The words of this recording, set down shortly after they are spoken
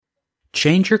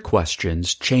Change Your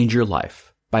Questions, Change Your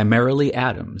Life by Marilee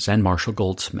Adams and Marshall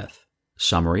Goldsmith.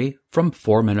 Summary from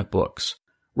 4 Minute Books.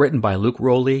 Written by Luke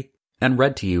Rowley and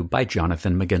read to you by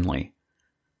Jonathan McGinley.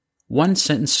 One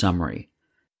sentence summary.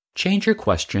 Change Your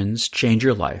Questions, Change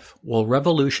Your Life will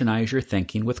revolutionize your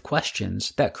thinking with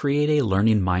questions that create a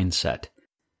learning mindset.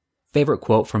 Favorite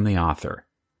quote from the author.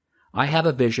 I have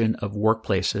a vision of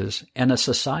workplaces and a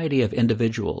society of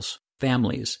individuals,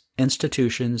 families,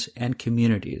 institutions, and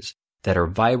communities that are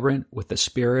vibrant with the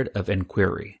spirit of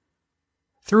inquiry.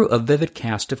 Through a vivid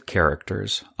cast of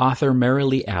characters, author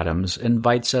Marilee Adams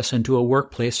invites us into a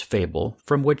workplace fable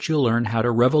from which you'll learn how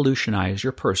to revolutionize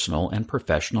your personal and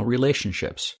professional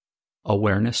relationships.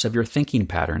 Awareness of your thinking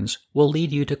patterns will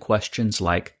lead you to questions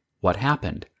like, what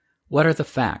happened? What are the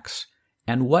facts?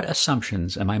 And what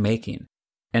assumptions am I making?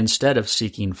 Instead of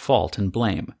seeking fault and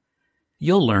blame.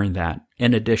 You'll learn that,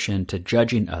 in addition to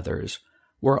judging others,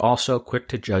 we're also quick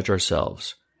to judge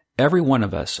ourselves. Every one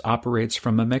of us operates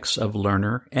from a mix of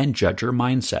learner and judger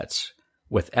mindsets.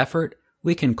 With effort,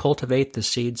 we can cultivate the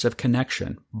seeds of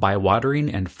connection by watering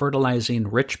and fertilizing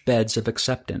rich beds of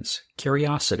acceptance,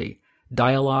 curiosity,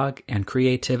 dialogue, and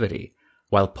creativity,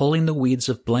 while pulling the weeds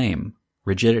of blame,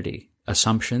 rigidity,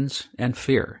 assumptions, and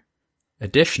fear.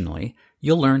 Additionally,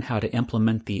 you'll learn how to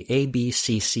implement the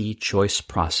ABCC choice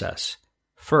process.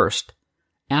 First,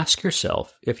 ask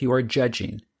yourself if you are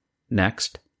judging.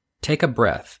 Next, take a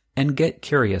breath and get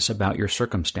curious about your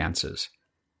circumstances.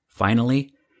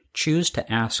 Finally, choose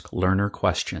to ask learner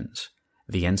questions.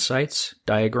 The insights,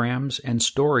 diagrams, and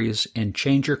stories in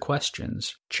Change Your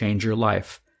Questions, Change Your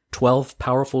Life, 12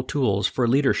 powerful tools for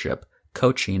leadership,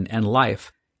 coaching, and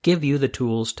life give you the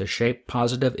tools to shape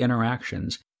positive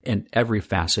interactions in every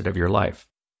facet of your life.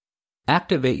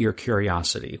 Activate your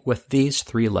curiosity with these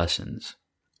 3 lessons.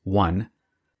 1.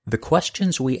 The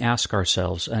questions we ask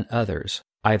ourselves and others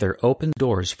either open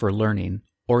doors for learning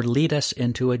or lead us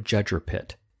into a judger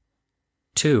pit.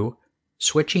 2.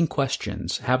 Switching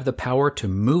questions have the power to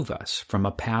move us from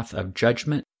a path of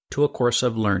judgment to a course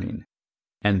of learning.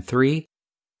 And 3.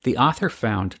 The author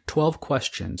found 12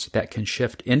 questions that can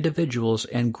shift individuals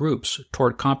and groups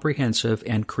toward comprehensive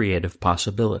and creative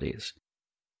possibilities.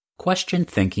 Question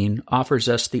thinking offers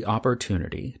us the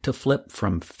opportunity to flip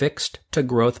from fixed to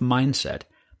growth mindset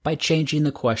by changing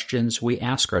the questions we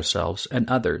ask ourselves and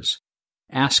others.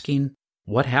 Asking,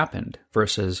 what happened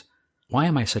versus, why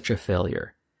am I such a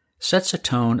failure, sets a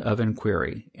tone of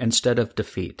inquiry instead of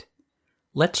defeat.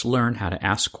 Let's learn how to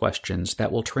ask questions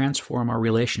that will transform our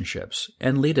relationships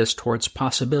and lead us towards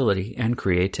possibility and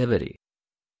creativity.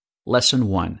 Lesson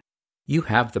 1. You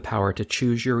have the power to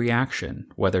choose your reaction,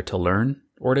 whether to learn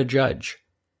or to judge.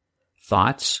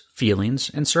 Thoughts, feelings,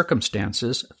 and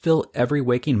circumstances fill every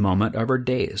waking moment of our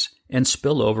days and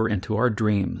spill over into our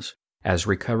dreams. As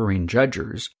recovering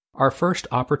judgers, our first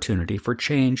opportunity for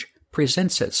change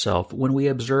presents itself when we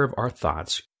observe our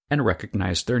thoughts and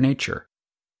recognize their nature.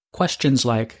 Questions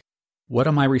like, what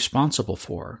am I responsible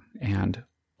for? And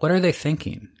what are they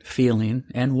thinking, feeling,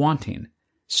 and wanting?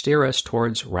 Steer us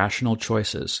towards rational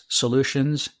choices,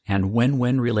 solutions, and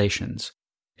win-win relations.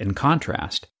 In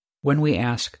contrast, when we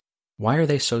ask, why are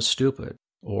they so stupid?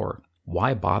 Or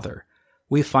why bother?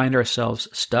 We find ourselves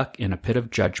stuck in a pit of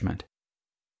judgment.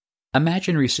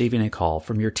 Imagine receiving a call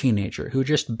from your teenager who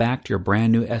just backed your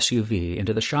brand new SUV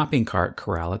into the shopping cart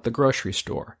corral at the grocery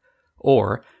store,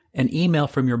 or an email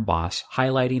from your boss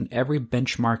highlighting every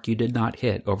benchmark you did not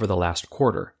hit over the last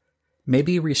quarter.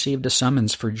 Maybe you received a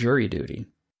summons for jury duty,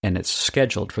 and it's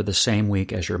scheduled for the same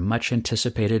week as your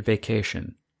much-anticipated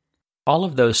vacation. All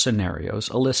of those scenarios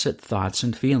elicit thoughts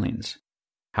and feelings.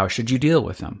 How should you deal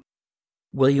with them?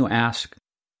 Will you ask,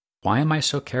 why am I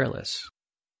so careless?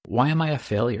 Why am I a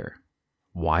failure?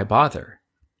 Why bother?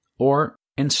 Or,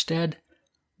 instead,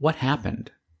 what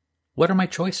happened? What are my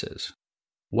choices?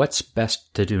 What's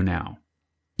best to do now?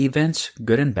 Events,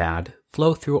 good and bad,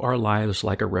 flow through our lives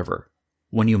like a river.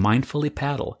 When you mindfully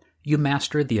paddle, you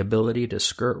master the ability to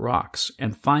skirt rocks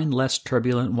and find less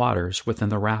turbulent waters within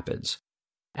the rapids.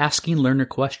 Asking learner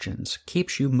questions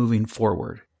keeps you moving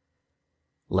forward.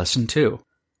 Lesson 2.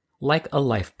 Like a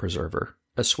life preserver,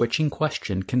 a switching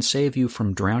question can save you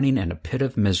from drowning in a pit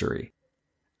of misery.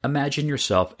 Imagine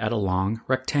yourself at a long,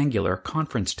 rectangular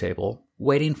conference table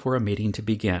waiting for a meeting to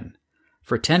begin.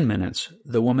 For 10 minutes,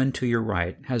 the woman to your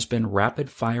right has been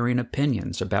rapid-firing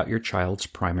opinions about your child's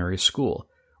primary school,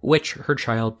 which her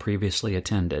child previously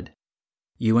attended.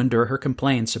 You endure her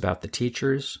complaints about the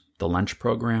teachers, the lunch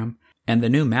program, and the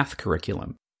new math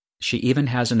curriculum. She even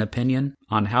has an opinion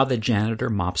on how the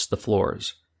janitor mops the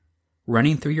floors.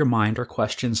 Running through your mind are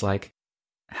questions like,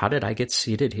 how did I get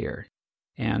seated here?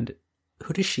 And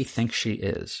who does she think she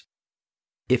is?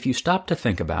 If you stop to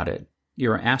think about it,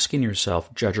 you're asking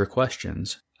yourself judger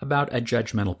questions about a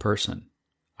judgmental person.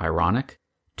 Ironic?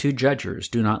 Two judgers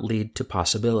do not lead to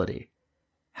possibility.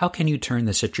 How can you turn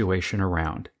the situation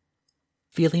around?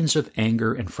 Feelings of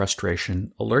anger and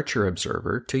frustration alert your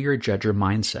observer to your judger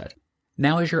mindset.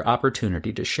 Now is your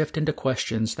opportunity to shift into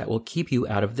questions that will keep you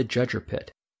out of the judger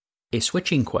pit. A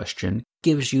switching question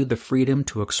gives you the freedom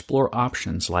to explore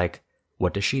options like,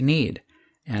 what does she need?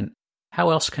 And how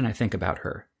else can I think about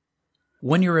her?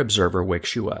 When your observer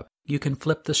wakes you up, you can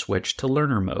flip the switch to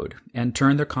learner mode and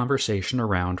turn the conversation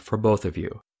around for both of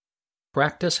you.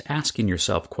 Practice asking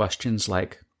yourself questions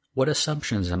like, what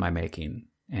assumptions am I making?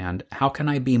 And how can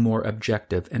I be more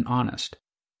objective and honest?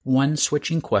 One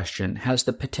switching question has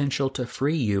the potential to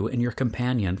free you and your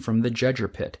companion from the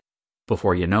judger pit.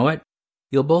 Before you know it,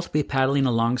 you'll both be paddling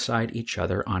alongside each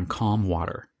other on calm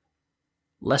water.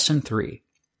 Lesson 3.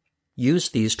 Use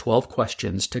these 12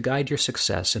 questions to guide your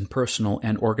success in personal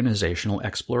and organizational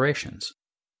explorations.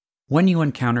 When you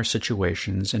encounter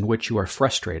situations in which you are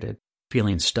frustrated,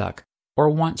 feeling stuck, or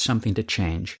want something to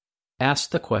change,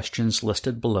 ask the questions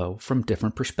listed below from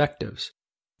different perspectives.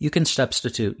 You can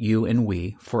substitute you and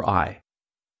we for I.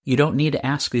 You don't need to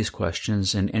ask these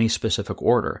questions in any specific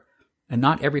order, and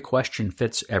not every question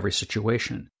fits every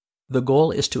situation. The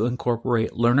goal is to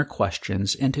incorporate learner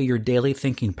questions into your daily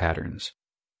thinking patterns.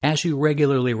 As you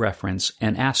regularly reference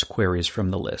and ask queries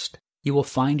from the list, you will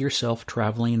find yourself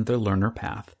traveling the learner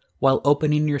path while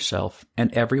opening yourself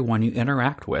and everyone you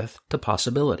interact with to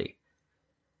possibility.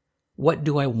 What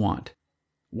do I want?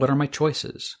 What are my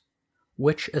choices?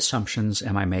 Which assumptions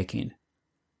am I making?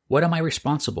 What am I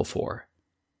responsible for?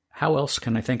 How else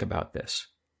can I think about this?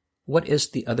 What is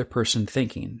the other person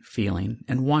thinking, feeling,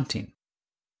 and wanting?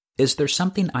 Is there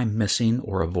something I'm missing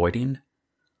or avoiding?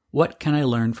 What can I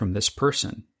learn from this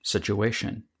person,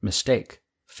 situation, mistake,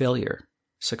 failure,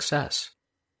 success?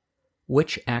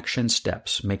 Which action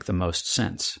steps make the most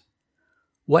sense?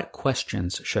 What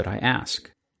questions should I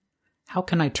ask? How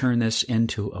can I turn this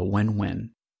into a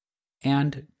win-win?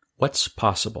 And what's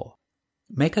possible?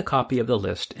 Make a copy of the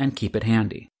list and keep it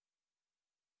handy.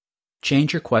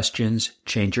 Change Your Questions,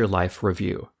 Change Your Life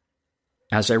review.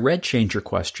 As I read Change Your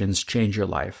Questions, Change Your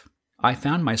Life, I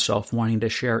found myself wanting to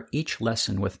share each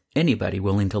lesson with anybody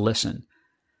willing to listen.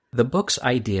 The book's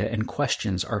idea and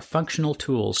questions are functional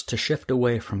tools to shift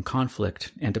away from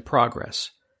conflict and to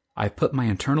progress. I've put my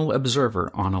internal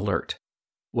observer on alert.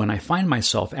 When I find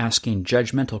myself asking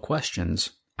judgmental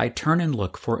questions, I turn and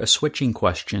look for a switching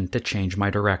question to change my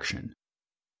direction.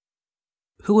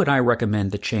 Who would I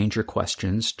recommend the Change Your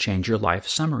Questions, Change Your Life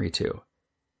summary to?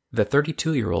 The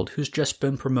 32-year-old who's just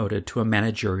been promoted to a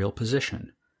managerial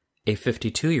position, a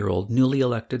 52-year-old newly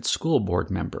elected school board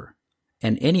member,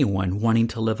 and anyone wanting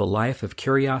to live a life of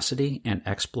curiosity and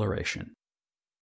exploration.